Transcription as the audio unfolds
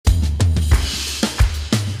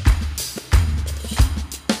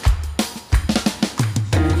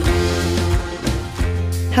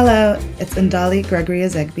Hello, it's Ndali Gregory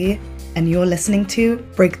Ezegby, and you're listening to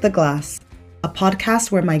Break the Glass, a podcast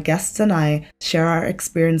where my guests and I share our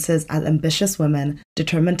experiences as ambitious women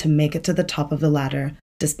determined to make it to the top of the ladder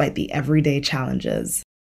despite the everyday challenges.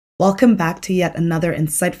 Welcome back to yet another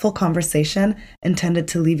insightful conversation intended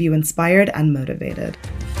to leave you inspired and motivated.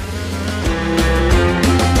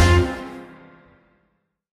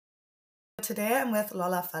 Today I'm with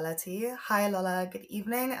Lola Faleti. Hi Lola, good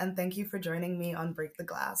evening, and thank you for joining me on Break the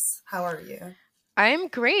Glass. How are you? I'm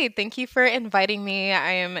great. Thank you for inviting me.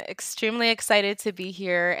 I am extremely excited to be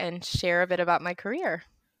here and share a bit about my career.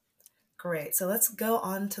 Great. So let's go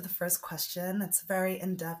on to the first question. It's very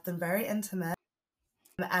in-depth and very intimate.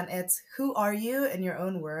 And it's, who are you in your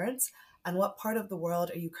own words? And what part of the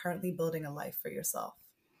world are you currently building a life for yourself?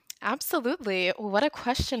 Absolutely. What a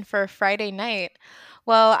question for a Friday night.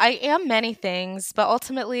 Well, I am many things, but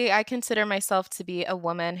ultimately, I consider myself to be a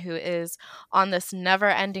woman who is on this never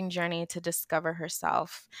ending journey to discover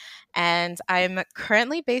herself. And I'm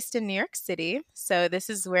currently based in New York City. So,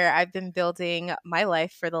 this is where I've been building my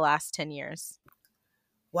life for the last 10 years.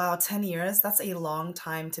 Wow, 10 years? That's a long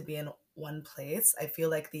time to be in one place. I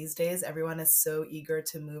feel like these days everyone is so eager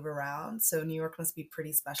to move around. So New York must be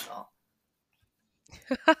pretty special.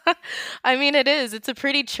 I mean, it is. It's a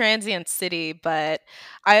pretty transient city, but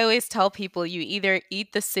I always tell people you either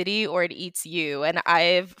eat the city or it eats you. And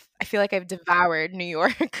I feel like I've devoured New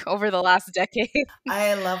York over the last decade.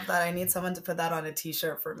 I love that. I need someone to put that on a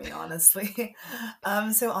t-shirt for me, honestly.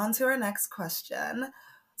 So on to our next question.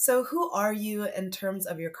 So who are you in terms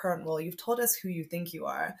of your current role? You've told us who you think you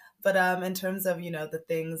are, but in terms of, the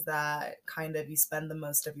things that kind of you spend the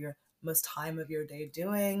most time of your day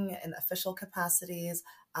doing in official capacities,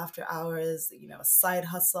 after hours, a side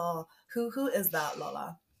hustle. Who is that,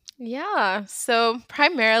 Lola? Yeah. So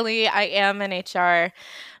primarily, I am an HR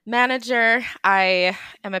manager. I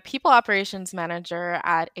am a people operations manager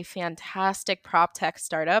at a fantastic prop tech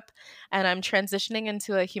startup, and I'm transitioning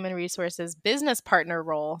into a human resources business partner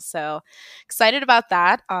role. So excited about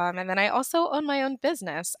that. And then I also own my own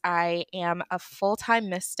business. I am a full time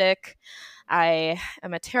mystic. I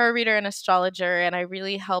am a tarot reader and astrologer, and I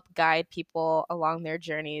really help guide people along their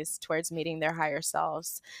journeys towards meeting their higher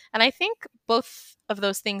selves. And I think both of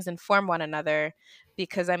those things inform one another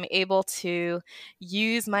because I'm able to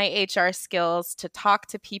use my HR skills to talk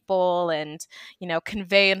to people and,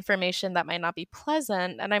 convey information that might not be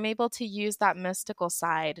pleasant. And I'm able to use that mystical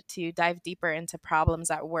side to dive deeper into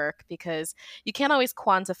problems at work because you can't always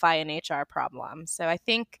quantify an HR problem. So I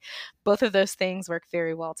think both of those things work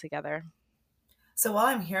very well together. So what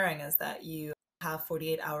I'm hearing is that you have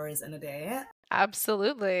 48 hours in a day.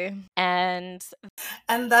 Absolutely. And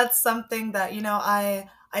And that's something that I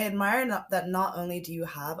admire, that not only do you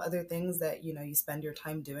have other things that you spend your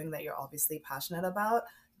time doing that you're obviously passionate about,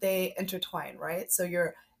 they intertwine, right? So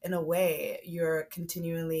you're, in a way, you're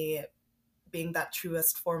continually being that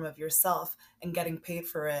truest form of yourself and getting paid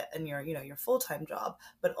for it in your full-time job,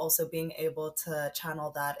 but also being able to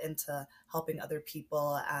channel that into helping other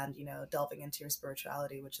people and delving into your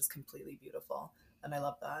spirituality, which is completely beautiful, and I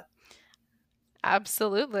love that.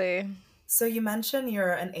 absolutely. So you mentioned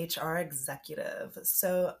you're an HR executive.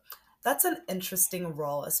 So that's an interesting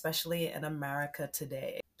role, especially in America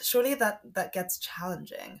today. Surely that gets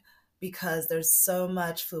challenging because there's so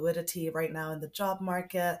much fluidity right now in the job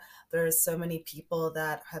market. There's so many people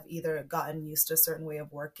that have either gotten used to a certain way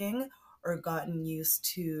of working or gotten used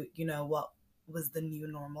to, what was the new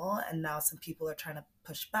normal. And now some people are trying to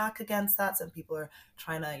push back against that. Some people are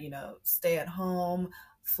trying to, stay at home,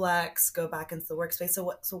 flex, go back into the workspace.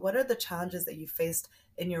 So what are the challenges that you faced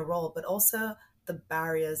in your role, but also the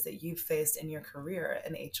barriers that you faced in your career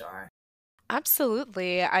in HR?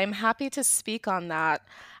 Absolutely. I'm happy to speak on that.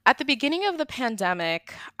 At the beginning of the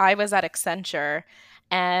pandemic, I was at Accenture,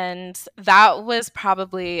 and that was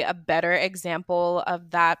probably a better example of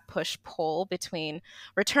that push pull between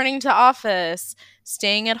returning to office,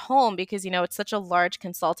 staying at home, because, it's such a large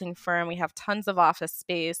consulting firm. We have tons of office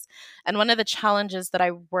space. And one of the challenges that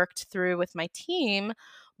I worked through with my team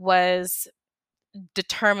was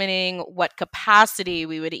determining what capacity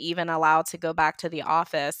we would even allow to go back to the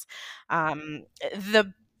office. Um,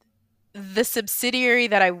 the the subsidiary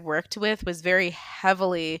that I worked with was very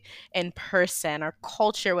heavily in person. Our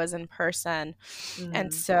culture was in person. And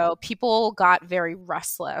Mm, so people got very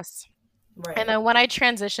restless. And right. then when I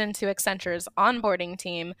transitioned to Accenture's onboarding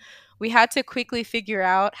team, we had to quickly figure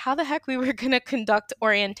out how the heck we were going to conduct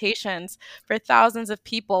orientations for thousands of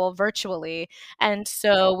people virtually. And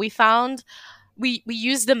so we found we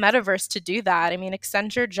use the metaverse to do that. I mean,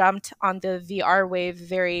 Accenture jumped on the VR wave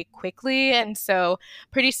very quickly, and so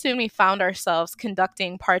pretty soon we found ourselves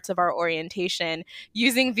conducting parts of our orientation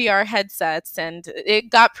using VR headsets, and it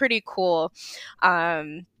got pretty cool.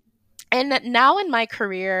 Um, and now in my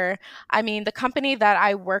career, I mean, the company that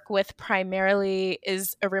I work with primarily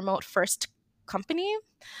is a remote first company.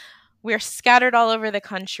 We're scattered all over the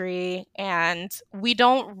country, and we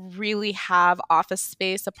don't really have office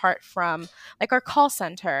space apart from like our call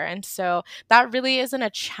center. And so that really isn't a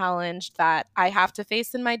challenge that I have to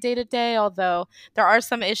face in my day to day, although there are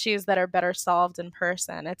some issues that are better solved in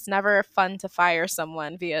person. It's never fun to fire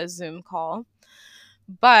someone via Zoom call.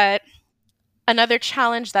 But another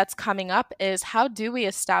challenge that's coming up is, how do we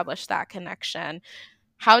establish that connection?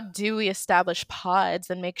 How do we establish pods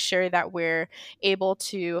and make sure that we're able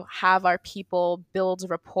to have our people build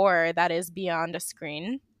rapport that is beyond a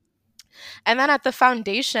screen? And then at the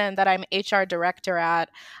foundation that I'm HR director at,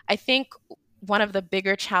 I think one of the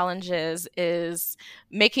bigger challenges is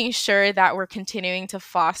making sure that we're continuing to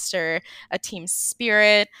foster a team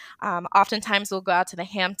spirit. Oftentimes, we'll go out to the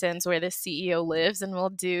Hamptons where the CEO lives, and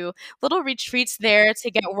we'll do little retreats there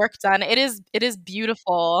to get work done. It is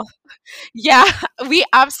beautiful. Yeah, we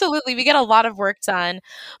get a lot of work done,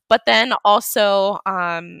 but then also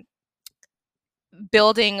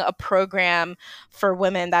building a program for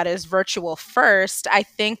women that is virtual first. I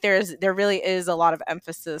think there really is a lot of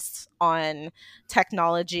emphasis on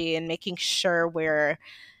technology and making sure we're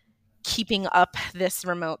keeping up this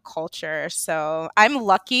remote culture. So I'm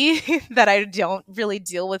lucky that I don't really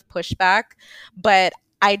deal with pushback, but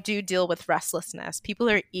I do deal with restlessness. People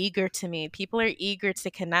are eager to meet. People are eager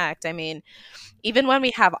to connect. I mean, even when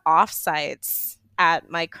we have offsites at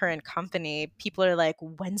my current company, people are like,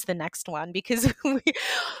 when's the next one? Because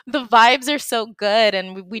the vibes are so good,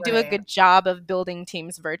 and we do a Right. good job of building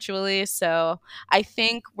teams virtually. So I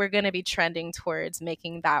think we're going to be trending towards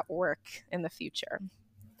making that work in the future.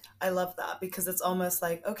 I love that because it's almost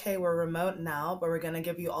like, okay, we're remote now, but we're going to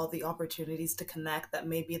give you all the opportunities to connect that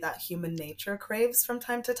maybe that human nature craves from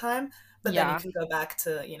time to time. But then you Yeah, can go back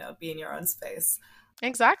to, be in your own space.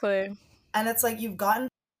 exactly. And it's like you've gotten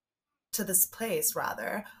to this place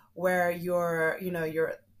rather where you're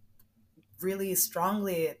really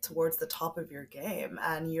strongly towards the top of your game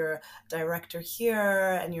and you're director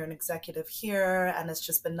here and you're an executive here and it's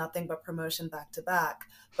just been nothing but promotion back to back.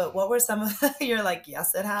 But what were some of you're like,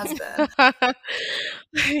 yes, it has been.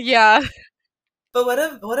 Yeah. But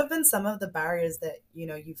what have been some of the barriers that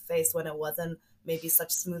you faced when it wasn't maybe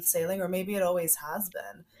such smooth sailing, or maybe it always has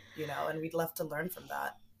been, and we'd love to learn from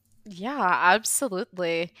that. Yeah,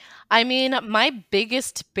 absolutely. I mean, my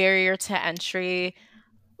biggest barrier to entry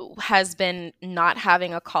has been not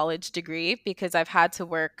having a college degree, because I've had to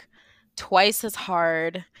work twice as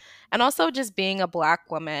hard. And also just being a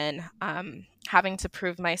Black woman, having to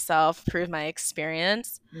prove myself, prove my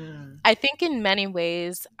experience. Mm, I think in many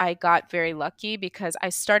ways I got very lucky because I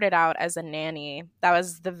started out as a nanny. That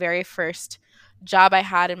was the very first job I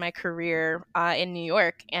had in my career in New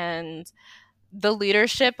York. And the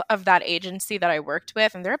leadership of that agency that I worked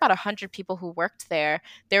with, and there were about 100 people who worked there,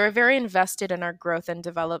 they were very invested in our growth and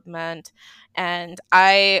development. And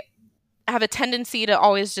I have a tendency to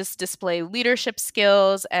always just display leadership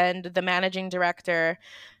skills, and the managing director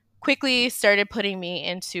quickly started putting me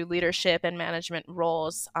into leadership and management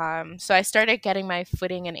roles. So I started getting my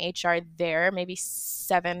footing in HR there maybe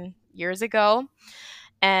 7 years ago.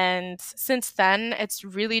 And since then, it's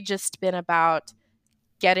really just been about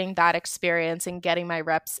getting that experience and getting my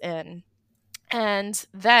reps in. And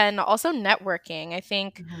then also networking. I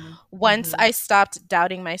think hmm once hmm I stopped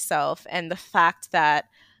doubting myself and the fact that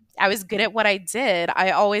I was good at what I did,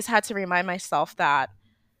 I always had to remind myself that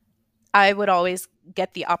I would always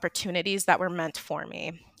get the opportunities that were meant for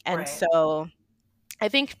me. And Right. so I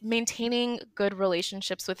think maintaining good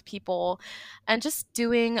relationships with people and just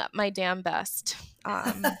doing my damn best.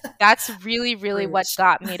 That's really, really what Preach.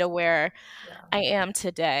 got me to where Yeah. I am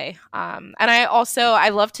today. And I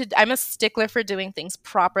love to, I'm a stickler for doing things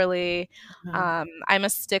properly. Mhm. I'm a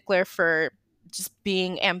stickler for just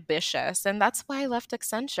being ambitious. And that's why I left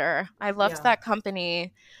Accenture. I loved Yeah. that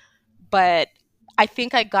company, but I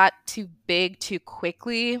think I got too big too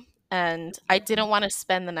quickly. And I didn't want to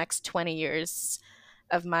spend the next 20 years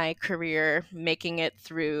of my career making it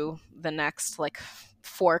through the next like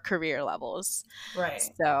four career levels.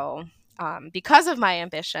 Right. So, because of my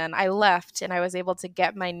ambition, I left and I was able to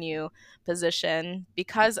get my new position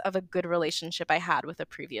because of a good relationship I had with a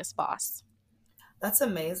previous boss. That's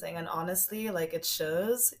amazing. And honestly, like it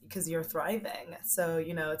shows because you're thriving. So,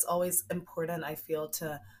 it's always important, I feel,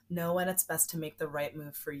 to know when it's best to make the right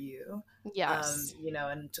move for you, Yes.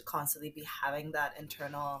 and to constantly be having that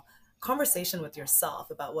internal conversation with yourself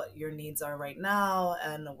about what your needs are right now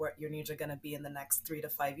and what your needs are going to be in the next 3 to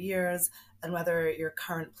 5 years, and whether your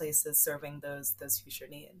current place is serving those future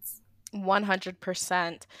needs.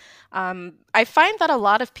 100%. I find that a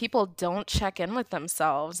lot of people don't check in with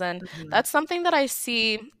themselves. And Hmm. that's something that I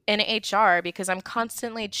see in HR because I'm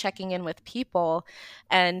constantly checking in with people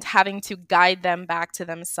and having to guide them back to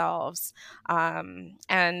themselves.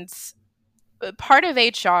 And part of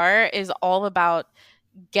HR is all about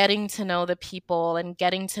getting to know the people and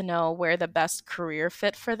getting to know where the best career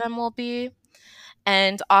fit for them will be.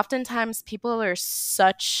 And oftentimes people are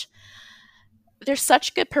such they're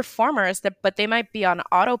such good performers that but they might be on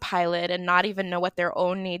autopilot and not even know what their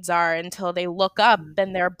own needs are until they look up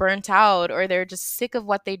and they're burnt out or they're just sick of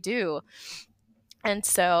what they do. And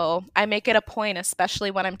so I make it a point,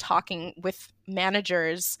 especially when I'm talking with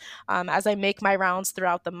managers, as I make my rounds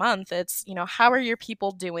throughout the month. It's, how are your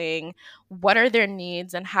people doing? What are their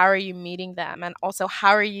needs? And how are you meeting them? And also,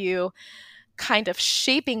 how are you kind of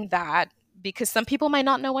shaping that? Because some people might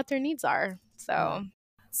not know what their needs are. Mm. So,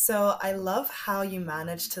 So I love how you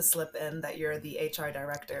managed to slip in that you're the HR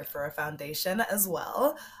director for a foundation as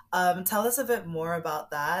well. Tell us a bit more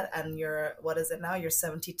about that and your, what is it now? Your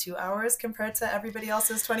 72 hours compared to everybody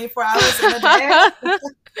else's 24 hours in a day.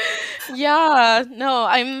 yeah, no,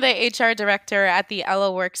 I'm the HR director at the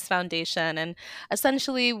Ella Works Foundation. And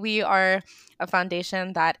essentially, we are a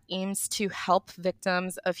foundation that aims to help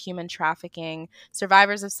victims of human trafficking,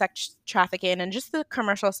 survivors of sex trafficking, and just the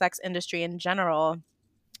commercial sex industry in general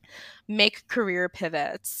make career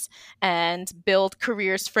pivots and build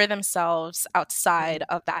careers for themselves outside Mm,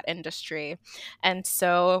 of that industry. And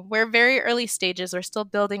so we're very early stages. We're still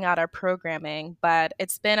building out our programming, but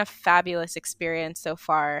it's been a fabulous experience so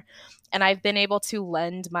far. And I've been able to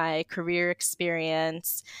lend my career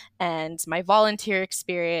experience and my volunteer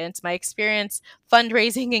experience, my experience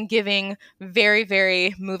fundraising and giving very,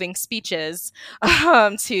 very moving speeches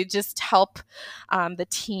to just help the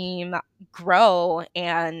team grow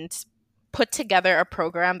and put together a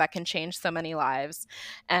program that can change so many lives.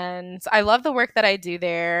 And I love the work that I do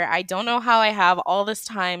there. I don't know how I have all this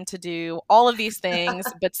time to do all of these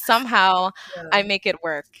things, but somehow I yeah. make it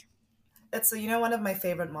work. It's one of my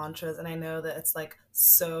favorite mantras, and I know that it's like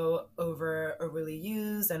so overly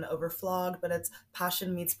used and overflogged, but it's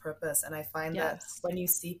passion meets purpose. And I find that Yes. when you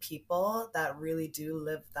see people that really do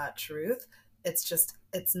live that truth,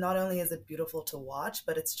 it's not only is it beautiful to watch,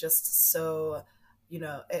 but it's just so,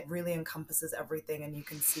 it really encompasses everything, and you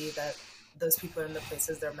can see that those people are in the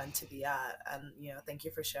places they're meant to be at. And thank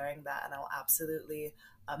you for sharing that, and I'll absolutely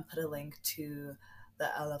put a link to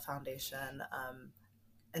the Ella Foundation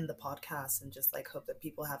in the podcast, and just like hope that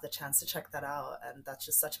people have the chance to check that out. And that's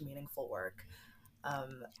just such meaningful work.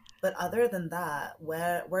 um, but other than that,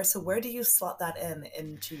 where do you slot that in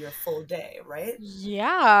into your full day, right?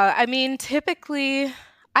 Yeah, I mean, typically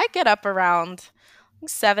I get up around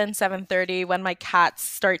 7:30 when my cat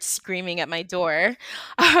starts screaming at my door.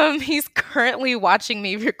 He's currently watching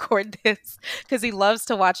me record this because he loves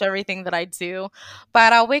to watch everything that I do.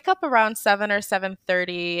 But I'll wake up around 7 or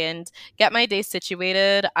 7:30 and get my day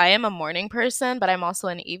situated. I am a morning person, but I'm also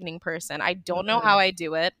an evening person. I don't know how Mm-mm. I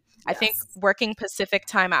do it. I think Yes. working Pacific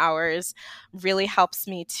time hours really helps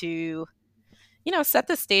me to set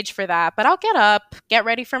the stage for that. But I'll get up, get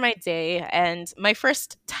ready for my day. And my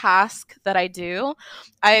first task that I do,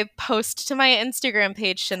 I post to my Instagram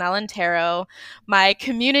page, Chanel and Tarot. My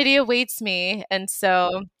community awaits me. And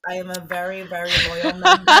so, I am a very, very loyal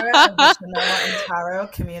member of the Chanel and Taro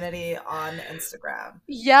community on Instagram.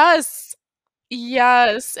 yes,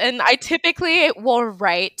 yes. And I typically will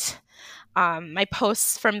write my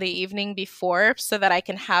posts from the evening before so that I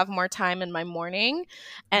can have more time in my morning.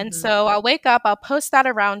 And Hmm. so I'll wake up, I'll post that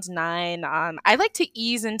around 9. I like to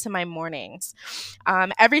ease into my mornings.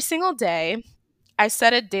 Every single day, I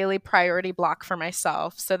set a daily priority block for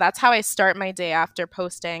myself. So that's how I start my day after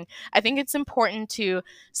posting. I think it's important to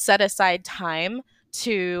set aside time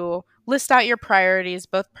to list out your priorities,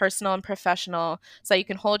 both personal and professional, so you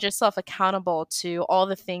can hold yourself accountable to all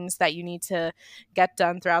the things that you need to get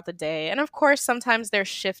done throughout the day. And of course, sometimes there's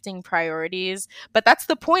shifting priorities, but that's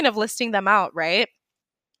the point of listing them out, right?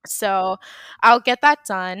 So I'll get that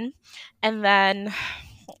done. And then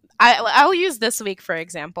I'll use this week for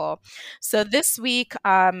example. So this week,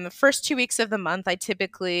 first 2 weeks of the month, I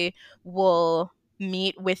typically will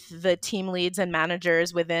meet with the team leads and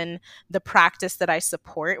managers within the practice that I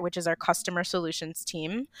support, which is our customer solutions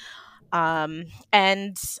team.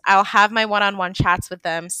 And I'll have my one on one chats with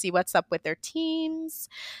them, see what's up with their teams,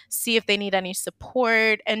 see if they need any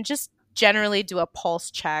support, and just generally do a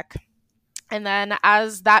pulse check. And then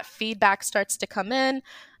as that feedback starts to come in,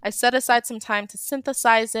 I set aside some time to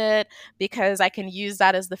synthesize it because I can use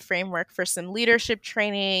that as the framework for some leadership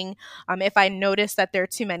training. If I notice that there are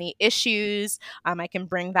too many issues, I can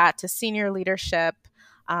bring that to senior leadership.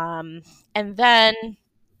 Um, and then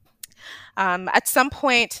at some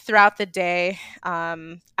point throughout the day,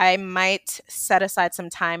 I might set aside some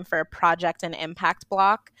time for a project and impact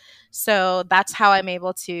block. So that's how I'm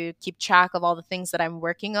able to keep track of all the things that I'm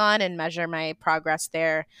working on and measure my progress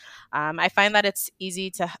there. I find that it's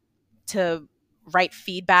easy to write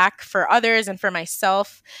feedback for others and for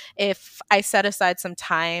myself if I set aside some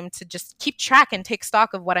time to just keep track and take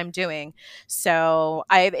stock of what I'm doing. So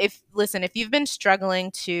if you've been struggling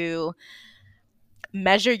to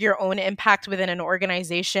measure your own impact within an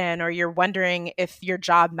organization or you're wondering if your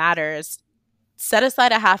job matters, set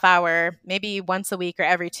aside a half hour, maybe once a week or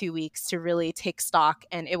every 2 weeks to really take stock,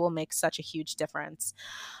 and it will make such a huge difference.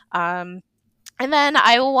 Um, and then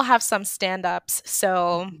I will have some stand ups.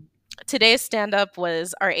 So Mhm. today's stand up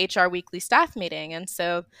was our HR weekly staff meeting. And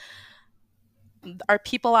so our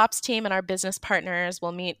people ops team and our business partners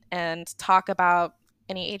will meet and talk about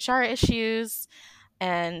any HR issues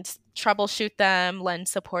and troubleshoot them, lend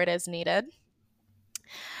support as needed.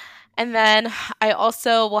 And then I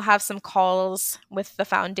also will have some calls with the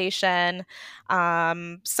foundation,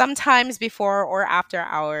 sometimes before or after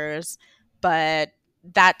hours, but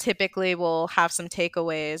that typically will have some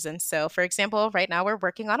takeaways. And so, for example, right now we're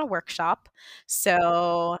working on a workshop.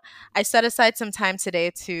 So I set aside some time today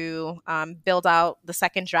to build out the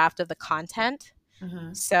second draft of the content.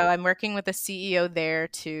 Mhm. So I'm working with the CEO there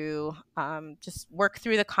to just work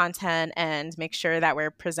through the content and make sure that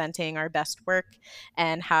we're presenting our best work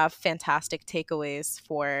and have fantastic takeaways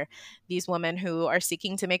for these women who are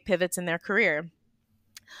seeking to make pivots in their career.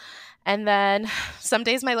 And then some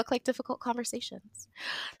days might look like difficult conversations.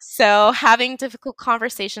 So, having difficult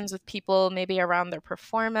conversations with people, maybe around their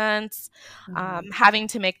performance, Mhm. having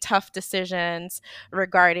to make tough decisions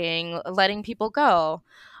regarding letting people go.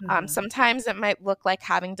 Mhm. Sometimes it might look like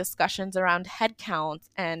having discussions around headcount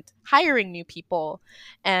and hiring new people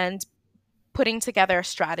and putting together a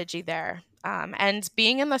strategy there. And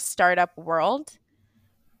being in the startup world,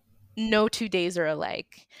 no 2 days are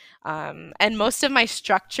alike. And most of my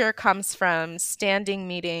structure comes from standing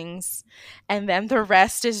meetings, and then the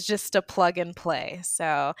rest is just a plug and play.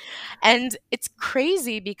 So, and it's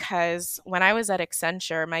crazy because when I was at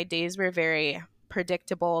Accenture, my days were very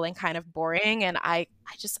predictable and kind of boring, and I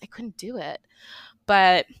couldn't do it.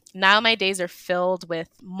 But now my days are filled with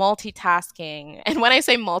multitasking. And when I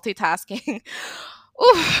say multitasking,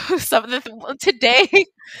 ooh, some of today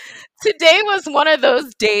was one of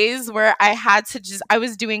those days where I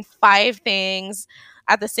was doing 5 things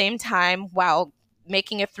at the same time while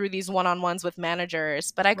making it through these one-on-ones with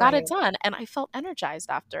managers, but I got it Right. done and I felt energized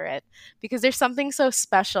after it because there's something so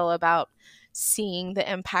special about seeing the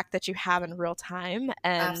impact that you have in real time,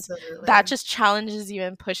 and that Absolutely. just challenges you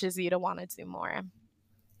and pushes you to want to do more.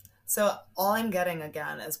 So all I'm getting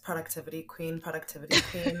again is productivity queen, productivity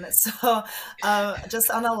queen. So just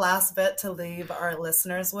on a last bit to leave our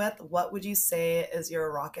listeners with, what would you say is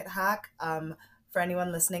your rocket hack? For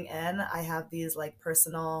anyone listening in, I have these like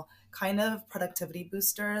personal kind of productivity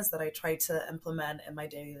boosters that I try to implement in my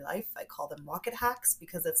daily life. I call them rocket hacks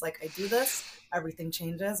because it's like I do this, everything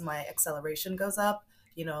changes, my acceleration goes up,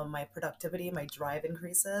 my productivity, my drive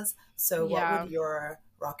increases. So what would Yeah. your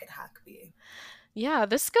rocket hack be? Yeah,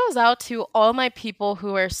 this goes out to all my people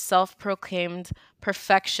who are self proclaimed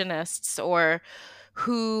perfectionists or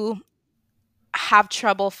who have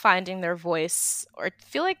trouble finding their voice or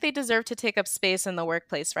feel like they deserve to take up space in the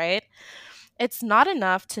workplace, right? It's not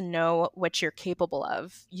enough to know what you're capable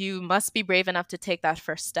of. You must be brave enough to take that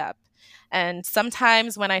first step. And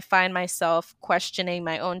sometimes when I find myself questioning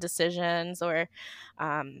my own decisions or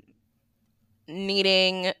um,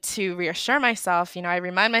 needing to reassure myself, I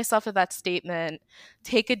remind myself of that statement,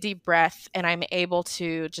 take a deep breath, and I'm able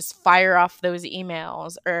to just fire off those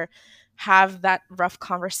emails or have that rough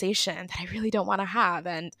conversation that I really don't want to have.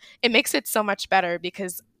 And it makes it so much better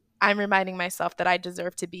because I'm reminding myself that I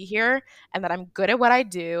deserve to be here and that I'm good at what I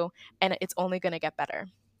do and it's only going to get better.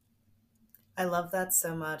 I love that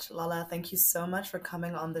so much. Lola, thank you so much for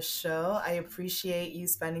coming on the show. I appreciate you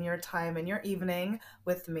spending your time and your evening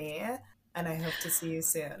with me, and I hope to see you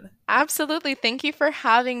soon. Absolutely. Thank you for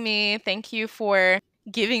having me. Thank you for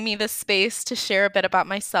giving me the space to share a bit about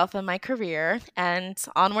myself and my career, and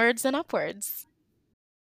onwards and upwards.